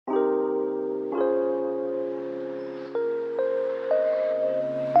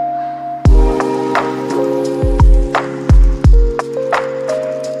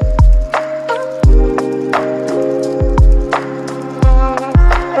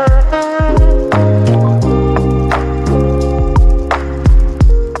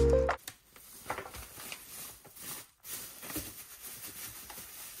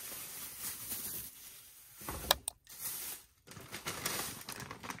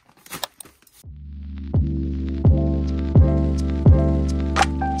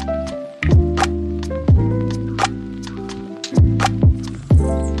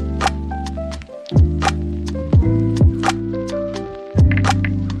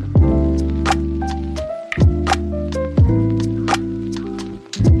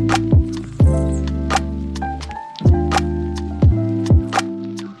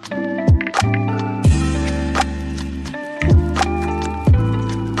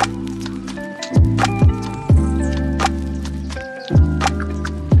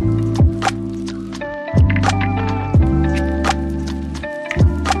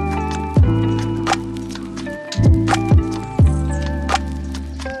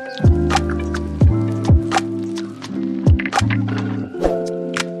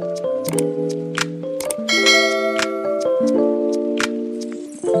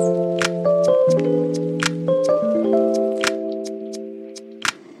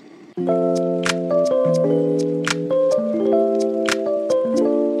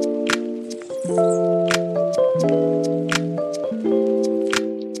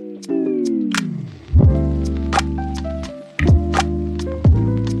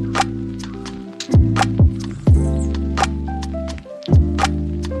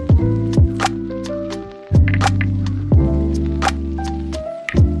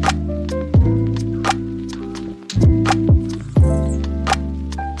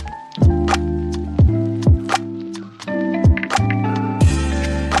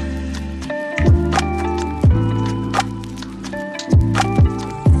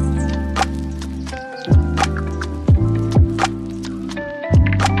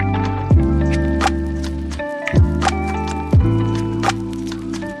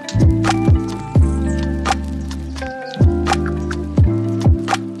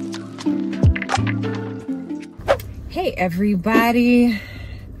Hey everybody,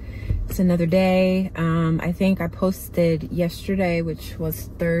 it's another day. I think I posted yesterday, which was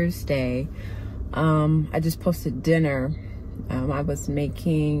Thursday. I just posted dinner. I was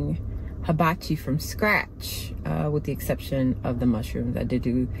making hibachi from scratch, with the exception of the mushrooms. I did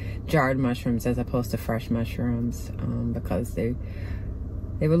do jarred mushrooms as opposed to fresh mushrooms, because they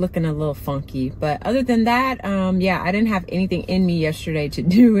were looking a little funky. But other than that, yeah, I didn't have anything in me yesterday to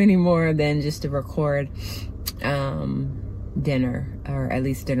do any more than just to record dinner, or at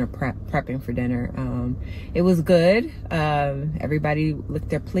least dinner prepping for dinner. It was good. Everybody licked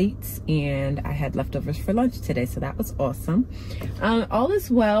their plates, and I had leftovers for lunch today, so that was awesome. All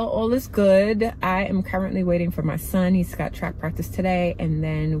is well, all is good. I am currently waiting for my son. He's got track practice today, and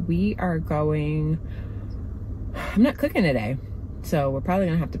then we are going, I'm not cooking today, so we're probably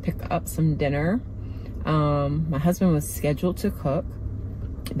gonna have to pick up some dinner. My husband was scheduled to cook,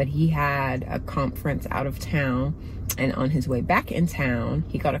 but he had a conference out of town, and on his way back in town,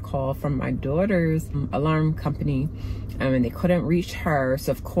 he got a call from my daughter's alarm company, and they couldn't reach her.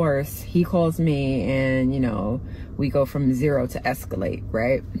 So of course he calls me, and you know, we go from zero to escalate,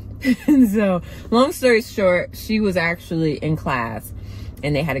 right? So long story short, she was actually in class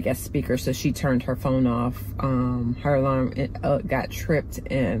and they had a guest speaker, so she turned her phone off. Her alarm got tripped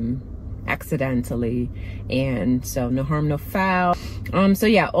accidentally, and so no harm, no foul. So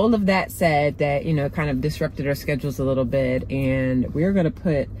yeah, all of that said, that, you know, kind of disrupted our schedules a little bit, and we're gonna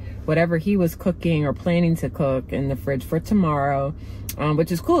put whatever he was cooking or planning to cook in the fridge for tomorrow,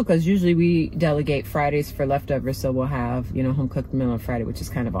 which is cool because usually we delegate Fridays for leftovers, so we'll have, you know, home cooked meal on Friday, which is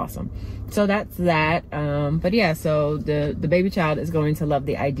kind of awesome. So that's that. But yeah, so the baby child is going to love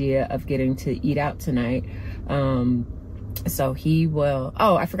the idea of getting to eat out tonight. So he will,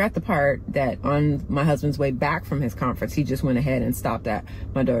 oh, I forgot the part that on my husband's way back from his conference, he just went ahead and stopped at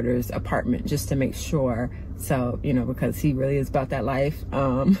my daughter's apartment just to make sure. So, you know, because he really is about that life.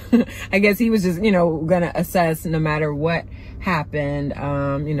 I guess he was just, you know, gonna assess no matter what happened,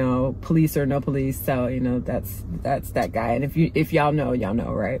 you know, police or no police. So, you know, that's that guy. And if y'all know, y'all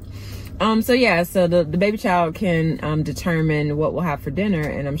know, right? So yeah, so the baby child can determine what we'll have for dinner,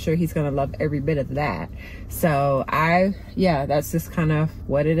 and I'm sure he's gonna love every bit of that. So yeah, that's just kind of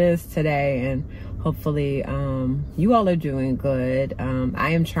what it is today, and hopefully you all are doing good. I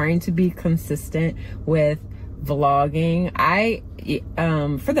am trying to be consistent with vlogging.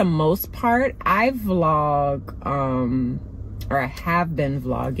 For the most part, I vlog, or I have been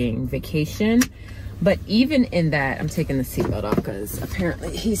vlogging vacation. But even in that, I'm taking the seatbelt off because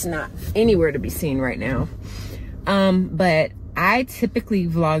apparently he's not anywhere to be seen right now. But I typically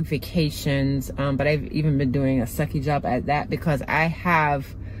vlog vacations, but I've even been doing a sucky job at that because I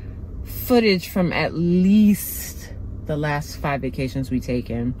have footage from at least the last 5 vacations we've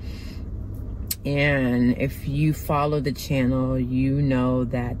taken. And if you follow the channel, you know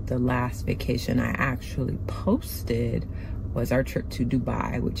that the last vacation I actually posted was our trip to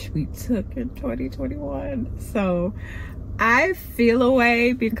Dubai, which we took in 2021. So I feel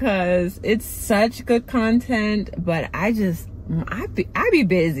away because it's such good content, but I be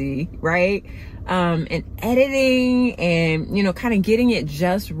busy, right? And editing and, you know, kind of getting it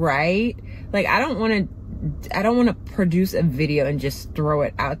just right. Like, I don't want to produce a video and just throw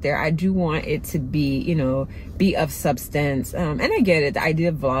it out there. I do want it to be, you know, be of substance. And I get it. The idea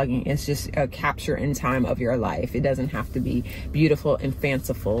of vlogging is just a capture in time of your life. It doesn't have to be beautiful and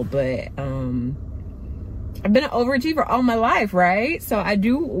fanciful, but I've been an overachiever all my life, right? So I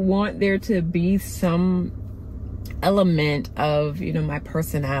do want there to be some element of, you know, my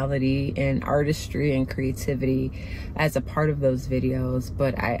personality and artistry and creativity as a part of those videos.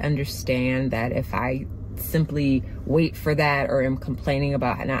 But I understand that if I simply wait for that or am complaining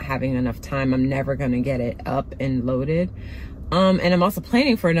about not having enough time, I'm never going to get it up and loaded. And I'm also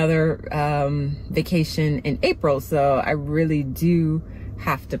planning for another vacation in April, so I really do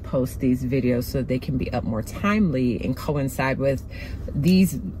have to post these videos so they can be up more timely and coincide with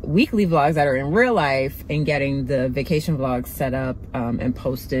these weekly vlogs that are in real life, and getting the vacation vlogs set up and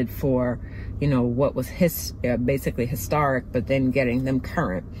posted for, you know, what was basically historic, but then getting them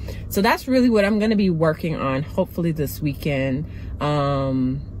current. So that's really what I'm going to be working on, hopefully this weekend.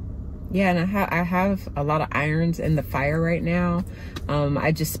 Yeah, and I have a lot of irons in the fire right now.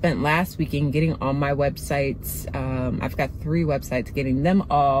 I just spent last weekend getting all my websites. I've got 3 websites, getting them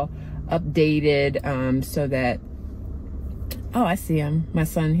all updated so that, oh, I see him. My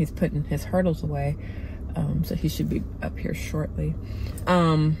son, he's putting his hurdles away. So he should be up here shortly.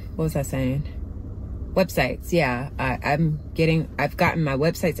 What was I saying? Websites, yeah. I've gotten my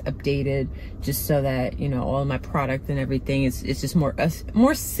websites updated just so that, you know, all of my product and everything is just more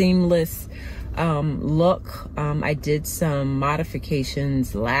seamless look. I did some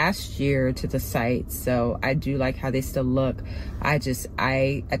modifications last year to the site, so I do like how they still look. At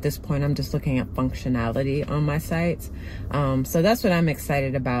this point, I'm just looking at functionality on my sites. So that's what I'm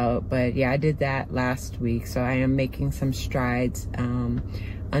excited about. But yeah, I did that last week, so I am making some strides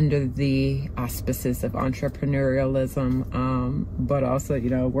under the auspices of entrepreneurialism, but also, you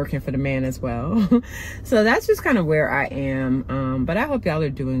know, working for the man as well. So that's just kind of where I am. But I hope y'all are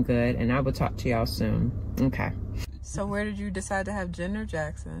doing good, and I will talk to y'all soon. Okay. So where did you decide to have dinner,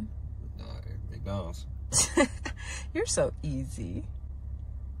 Jackson? McDonald's. You're so easy.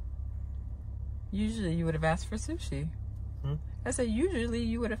 Usually you would have asked for sushi. I said usually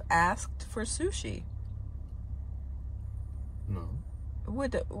you would have asked for sushi. No.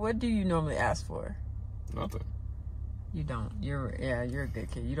 What do you normally ask for? Nothing. You don't. You're a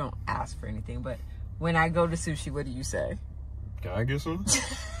good kid. You don't ask for anything. But when I go to sushi, what do you say? Can I get some?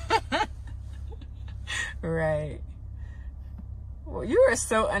 Right. Well, you are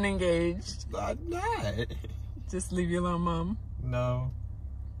so unengaged. I'm not. Just leave you alone, Mom. No.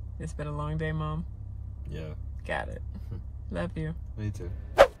 It's been a long day, Mom. Yeah. Got it. Love you. Me too.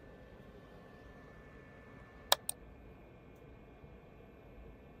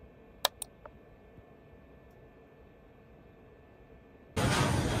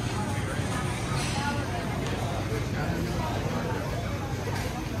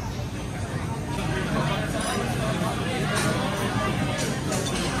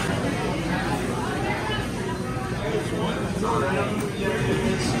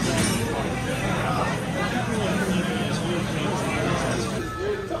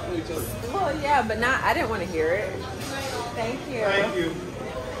 Well, yeah, but I didn't want to hear it. Thank you. Thank you.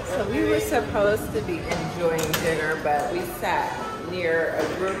 So we were supposed to be enjoying dinner, but we sat near a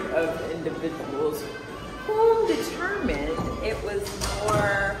group of individuals who determined it was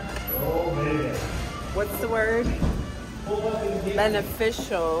more, what's the word?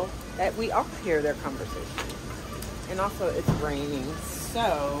 Beneficial that we all hear their conversation. And also it's raining,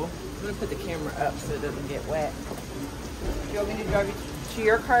 so I'm gonna put the camera up so it doesn't get wet. Do you want me to drive you to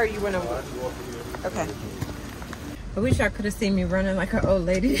your car, or you want to? Okay. I wish y'all could have seen me running like an old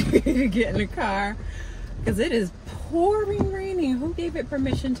lady to get in the car, because it is pouring raining. Who gave it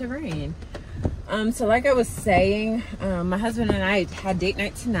permission to rain? So like I was saying, my husband and I had date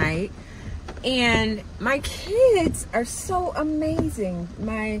night tonight, and my kids are so amazing.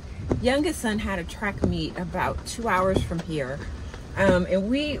 My youngest son had a track meet about 2 hours from here, and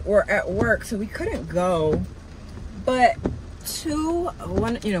we were at work, so we couldn't go. But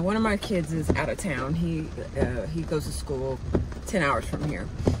one of my kids is out of town. He goes to school 10 hours from here.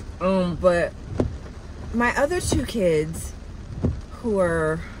 But my other 2 kids, who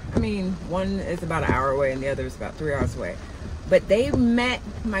are, one is about an hour away and the other is about 3 hours away. But they met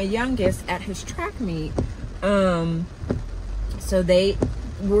my youngest at his track meet. So they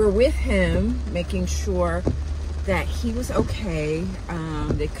were with him, making sure that he was okay.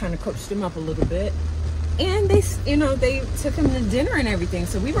 They kind of coached him up a little bit. And they took him to dinner and everything.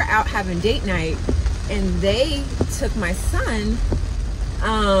 So we were out having date night, and they took my son,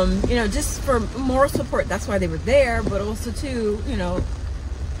 just for moral support. That's why they were there, but also too,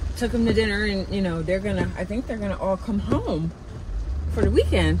 took him to dinner, and I think they're gonna all come home for the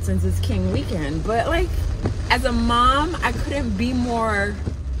weekend, since it's King weekend. But like, as a mom, I couldn't be more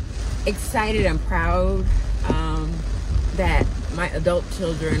excited and proud that my adult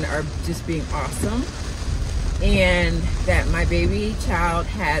children are just being awesome, and that my baby child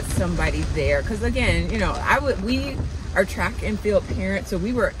had somebody there. Because again, we are track and field parents, so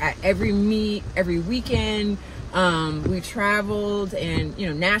we were at every meet every weekend. We traveled, and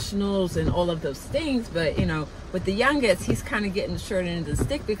nationals and all of those things. But with the youngest, he's kind of getting the short end of the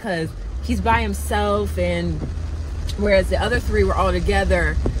stick because he's by himself, and whereas the other three were all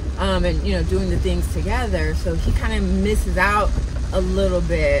together, and you know, doing the things together. So he kind of misses out a little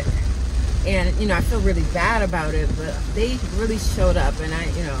bit, and you know, I feel really bad about it, but they really showed up, and I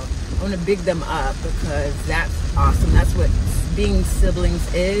want to big them up, because that's awesome. That's what being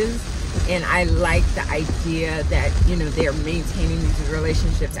siblings is. And I like the idea that, you know, they're maintaining these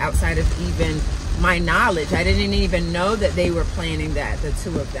relationships outside of even my knowledge. I didn't even know that they were planning that, the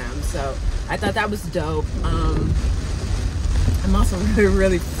two of them. So I thought that was dope. I'm also really,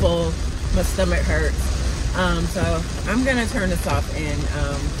 really full. My stomach hurts. So I'm gonna turn this off and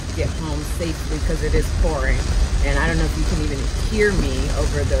get home safely, because it is pouring. And I don't know if you can even hear me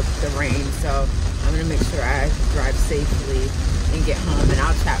over the rain. So I'm gonna make sure I drive safely and get home, and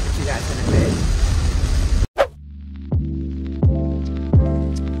I'll chat with you guys in a bit.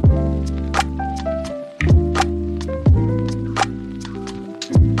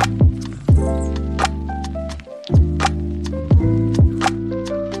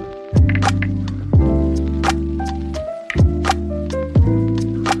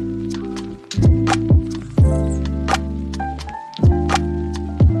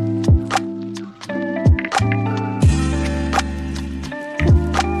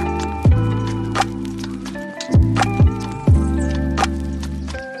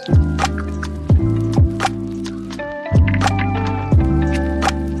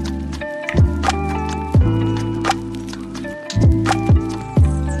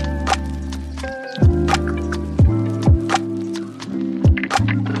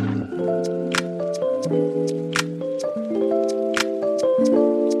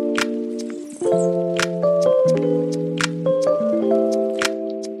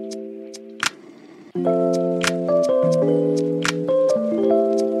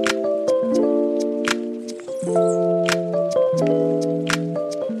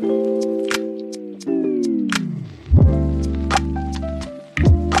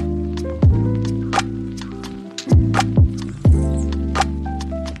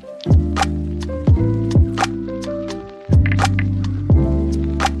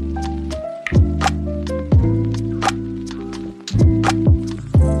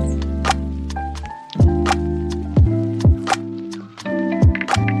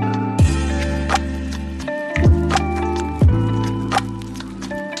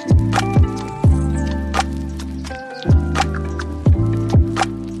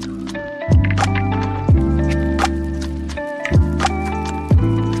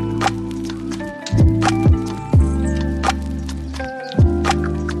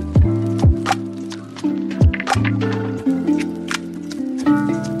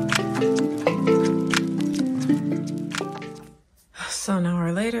 So an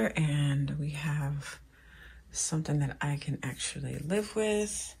hour later, and we have something that I can actually live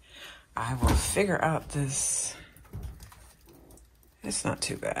with. I will figure out this. It's not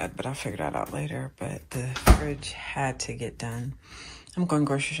too bad, but I'll figure that out later. But the fridge had to get done. I'm going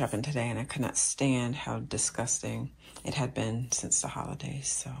grocery shopping today, and I could not stand how disgusting it had been since the holidays.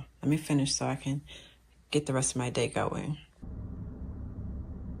 So let me finish so I can get the rest of my day going.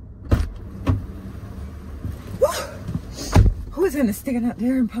 Who is gonna stand out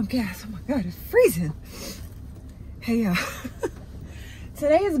there and pump gas? Oh my God, it's freezing. Hey,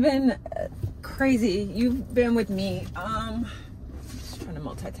 today has been crazy. You've been with me. Just trying to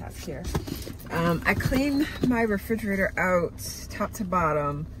multitask here. I cleaned my refrigerator out, top to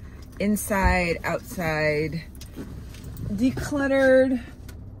bottom, inside, outside, decluttered.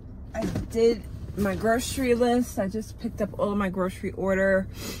 I did my grocery list. I just picked up all of my grocery order.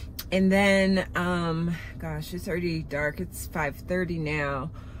 And then, gosh, it's already dark. It's 5:30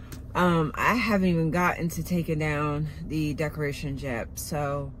 now. I haven't even gotten to taking down the decorations yet.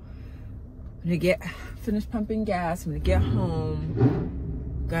 So I'm gonna finish pumping gas. I'm gonna get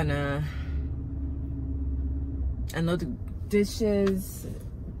home. Gonna unload the dishes.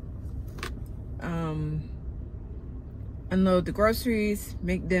 Unload the groceries,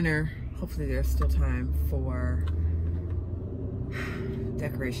 make dinner. Hopefully there's still time for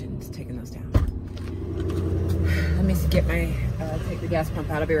decorations, taking those down. Let me get my, take the gas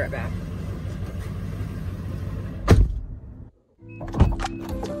pump out. I'll be right back.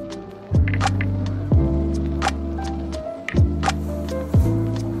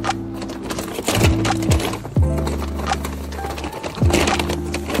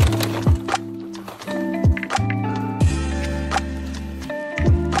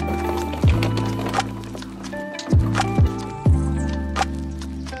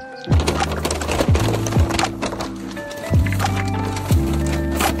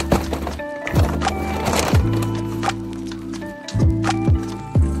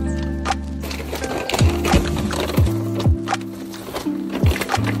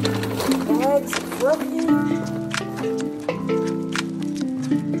 legs broken.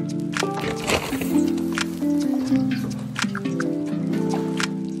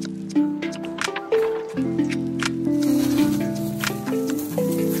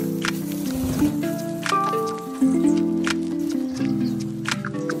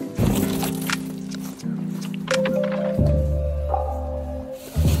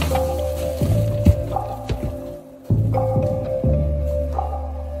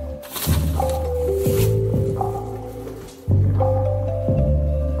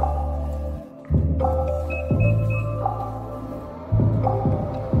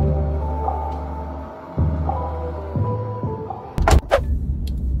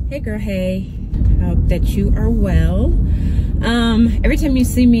 Hey girl, hey, hope that you are well. Every time you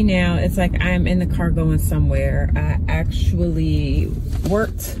see me now, it's like I'm in the car going somewhere. I actually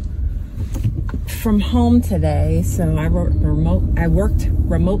worked from home today, so I worked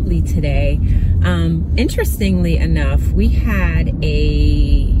remotely today. Interestingly enough, we had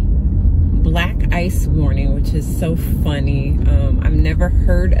a black ice warning, which is so funny. I've never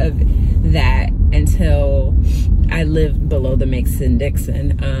heard of that until I lived below the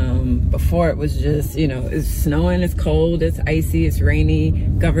Mason-Dixon. Before it was just, you know, it's snowing, it's cold, it's icy, it's rainy,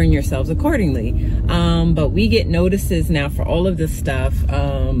 govern yourselves accordingly. But we get notices now for all of this stuff.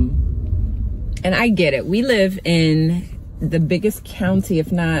 And I get it. We live in the biggest county,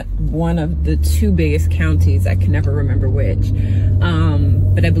 if not one of the two biggest counties. I can never remember which.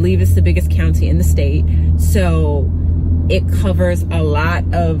 But I believe it's the biggest county in the state. So it covers a lot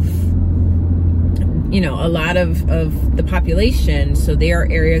of, you know, a lot of the population. So there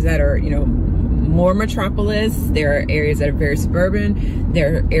are areas that are, you know, more metropolis. There are areas that are very suburban.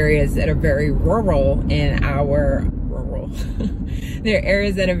 There are areas that are very rural in our there are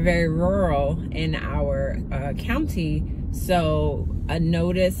areas that are very rural in our county. So a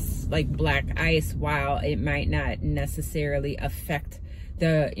notice like black ice, while it might not necessarily affect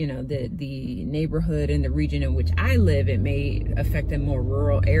the, you know, the neighborhood and the region in which I live, it may affect a more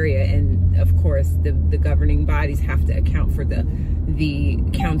rural area. And of course the governing bodies have to account for the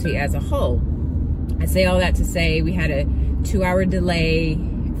county as a whole. I say all that to say we had a 2-hour delay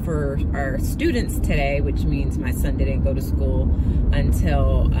for our students today, which means my son didn't go to school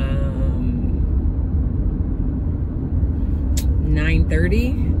until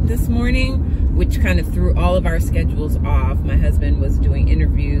 9:30 this morning, which kind of threw all of our schedules off. My husband was doing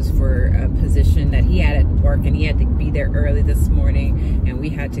interviews for a position that he had at work, and he had to be there early this morning, and we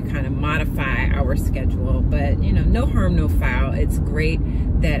had to kind of modify our schedule. But, you know, no harm, no foul. It's great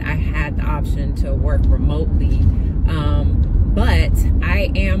that I had the option to work remotely. But I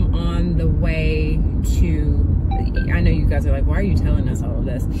am on the way to, I know you guys are like, why are you telling us all of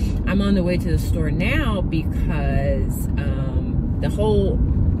this? I'm on the way to the store now because the whole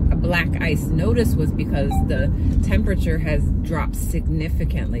black ice notice was because the temperature has dropped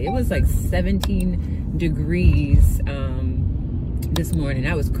significantly. It was like 17 degrees this morning.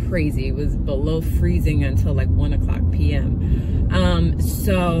 That was crazy. It was below freezing until like 1:00 p.m.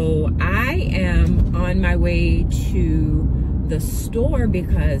 So I am on my way to the store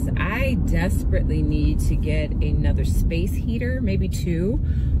because I desperately need to get another space heater, maybe 2.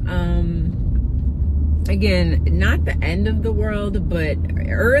 Again, not the end of the world, but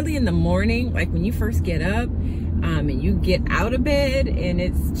early in the morning, like when you first get up and you get out of bed and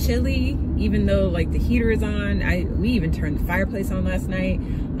it's chilly, even though like the heater is on. We even turned the fireplace on last night,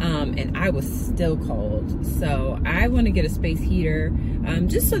 and I was still cold. So I want to get a space heater,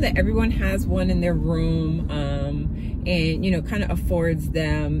 just so that everyone has one in their room, and, you know, kind of affords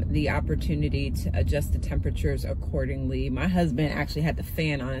them the opportunity to adjust the temperatures accordingly. My husband actually had the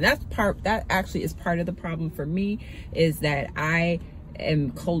fan on, and that actually is part of the problem for me, is that I am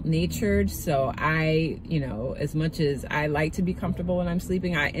cold natured. So I, you know, as much as I like to be comfortable when I'm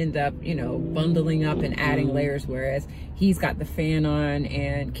sleeping, I end up, you know, bundling up and adding layers, whereas he's got the fan on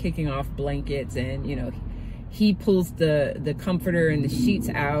and kicking off blankets, and, you know, he pulls the comforter and the sheets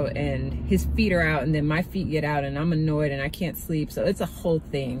out, and his feet are out, and then my feet get out, and I'm annoyed and I can't sleep. So it's a whole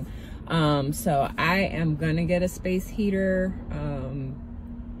thing. So I am gonna get a space heater,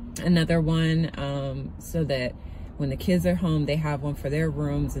 another one, so that when the kids are home, they have one for their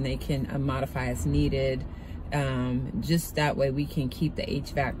rooms and they can modify as needed. Just that way we can keep the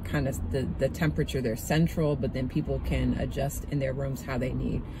HVAC kind of the temperature there central, but then people can adjust in their rooms how they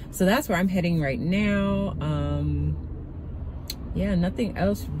need. So that's where I'm heading right now. Yeah, nothing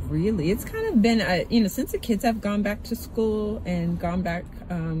else really. It's kind of been, you know, since the kids have gone back to school and gone back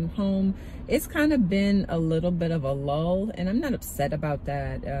home, it's kind of been a little bit of a lull, and I'm not upset about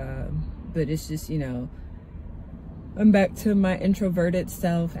that. But it's just, you know, I'm back to my introverted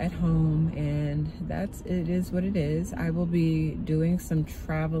self at home, and it is what it is. I will be doing some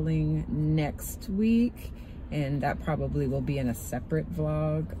traveling next week, and that probably will be in a separate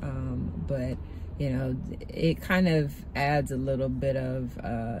vlog, but you know, it kind of adds a little bit of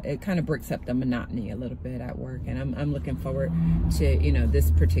it kind of breaks up the monotony a little bit at work, and I'm looking forward to, you know, this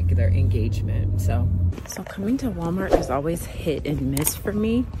particular engagement. So coming to Walmart is always hit and miss for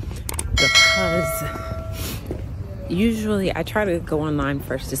me, because usually I try to go online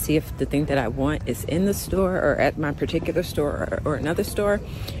first to see if the thing that I want is in the store or at my particular store or another store,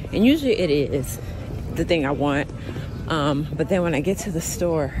 and usually it is the thing I want. But then when I get to the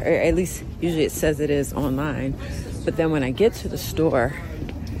store, or at least usually it says it is online, but then when I get to the store,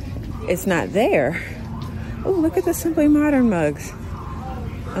 it's not there. Oh, look at the Simply Modern mugs.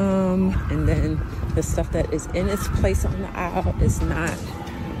 And then the stuff that is in its place on the aisle is not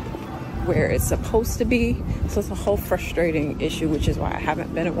where it's supposed to be. So it's a whole frustrating issue, which is why I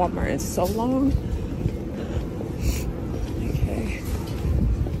haven't been at Walmart in so long. Okay,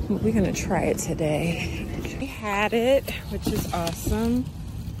 we're gonna try it today. We had it, which is awesome.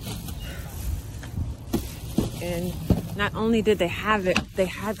 And not only did they have it, they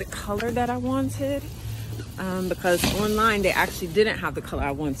had the color that I wanted, because online they actually didn't have the color I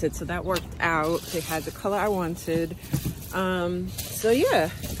wanted, so that worked out. They had the color I wanted. So yeah,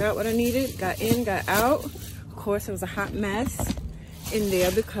 got what I needed, got in, got out. Of course, it was a hot mess in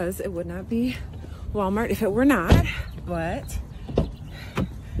there because it would not be Walmart if it were not, but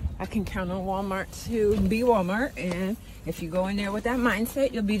I can count on Walmart to be Walmart, and if you go in there with that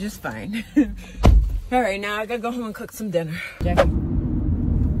mindset, you'll be just fine. All right, now I gotta go home and cook some dinner. Jackie,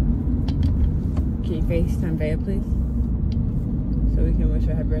 can you FaceTime Vea, please? So we can wish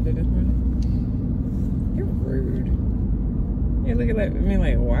her happy birthday this morning? You're rude. Yeah, look at me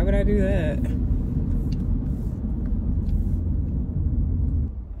like, why would I do that?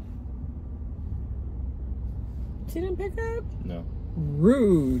 She didn't pick up? No.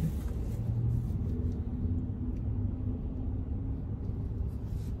 Rude.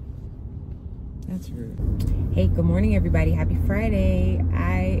 That's rude. Hey, good morning, everybody. Happy Friday.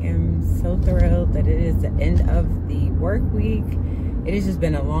 I am so thrilled that it is the end of the work week. It has just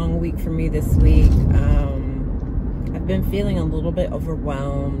been a long week for me this week. I've been feeling a little bit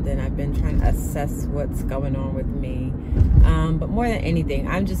overwhelmed, and I've been trying to assess what's going on with me. But more than anything,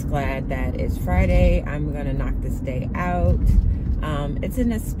 I'm just glad that it's Friday. I'm gonna knock this day out. It's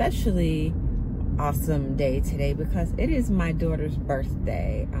an especially awesome day today because it is my daughter's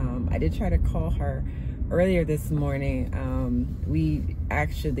birthday. I did try to call her earlier this morning. We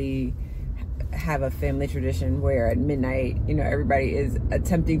actually have a family tradition where at midnight, you know, everybody is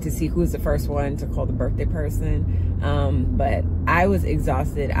attempting to see who's the first one to call the birthday person. But I was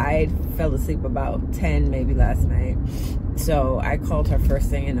exhausted. I fell asleep about 10 maybe last night. So I called her first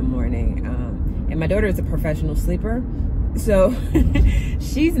thing in the morning. And my daughter is a professional sleeper, so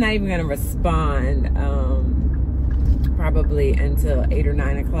she's not even gonna respond probably until 8 or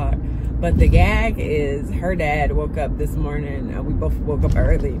 9 o'clock. But the gag is her dad woke up this morning. We both woke up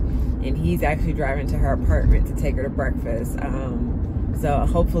early, and he's actually driving to her apartment to take her to breakfast. So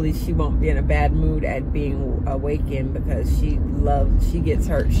hopefully she won't be in a bad mood at being awakened, because she gets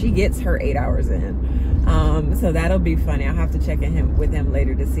her 8 hours in. So that'll be funny. I'll have to check in with him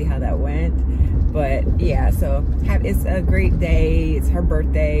later to see how that went. But yeah, so it's a great day. It's her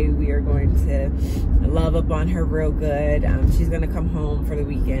birthday. We are going to love up on her real good. She's gonna come home for the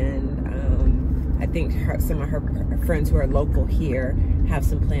weekend. I think some of her friends who are local here have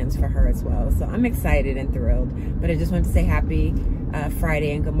some plans for her as well. So I'm excited and thrilled. But I just want to say happy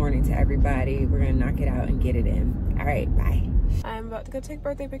Friday and good morning to everybody. We're gonna knock it out and get it in. All right, bye. I'm about to go take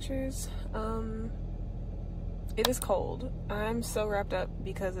birthday pictures. It is cold. I'm so wrapped up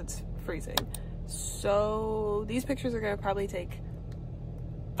because it's freezing. So these pictures are gonna probably take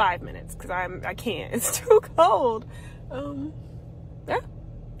 5 minutes because I can't. It's too cold. Yeah.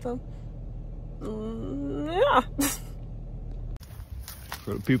 So yeah.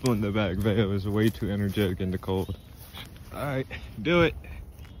 For the people in the back, Vea is way too energetic in the cold. All right, do it.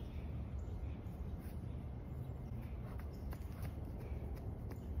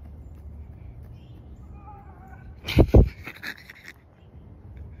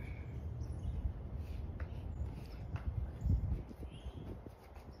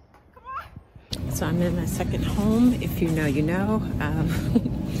 So I'm in my second home. If you know, you know.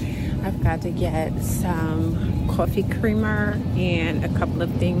 I've got to get some coffee creamer and a couple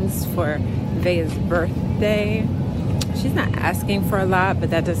of things for Vea's birthday. She's not asking for a lot, but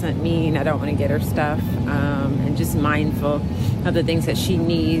that doesn't mean I don't want to get her stuff. And just mindful of the things that she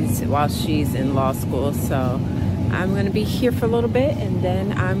needs while she's in law school. So I'm gonna be here for a little bit, and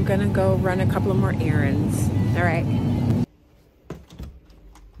then I'm gonna go run a couple of more errands. All right.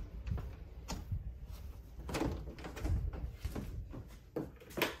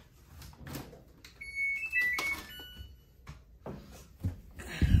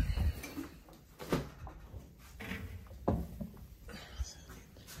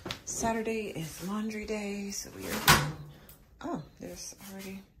 Saturday is laundry day, so we are doing, oh, there's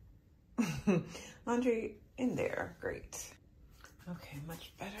already laundry in there. Great. Okay,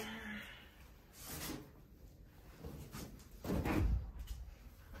 much better.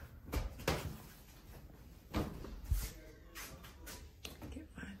 Get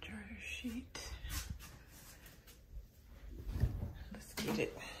my dryer sheet. Let's get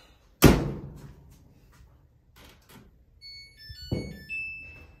it.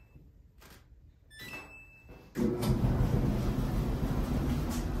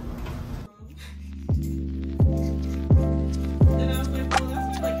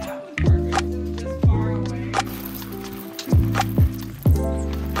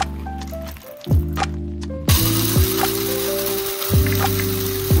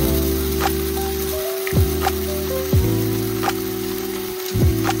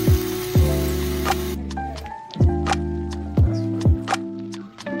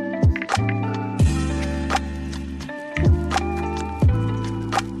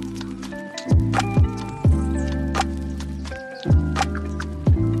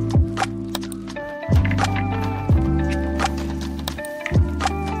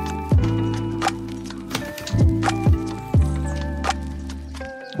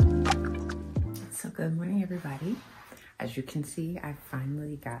 Good morning, everybody. As you can see, I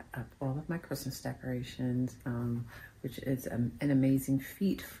finally got up all of my Christmas decorations, which is an amazing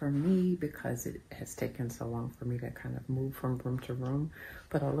feat for me because it has taken so long for me to kind of move from room to room.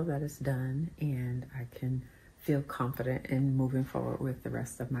 But all of that is done, and I can feel confident in moving forward with the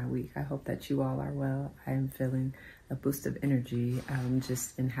rest of my week. I hope that you all are well. I am feeling a boost of energy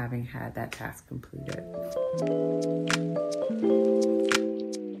just in having had that task completed.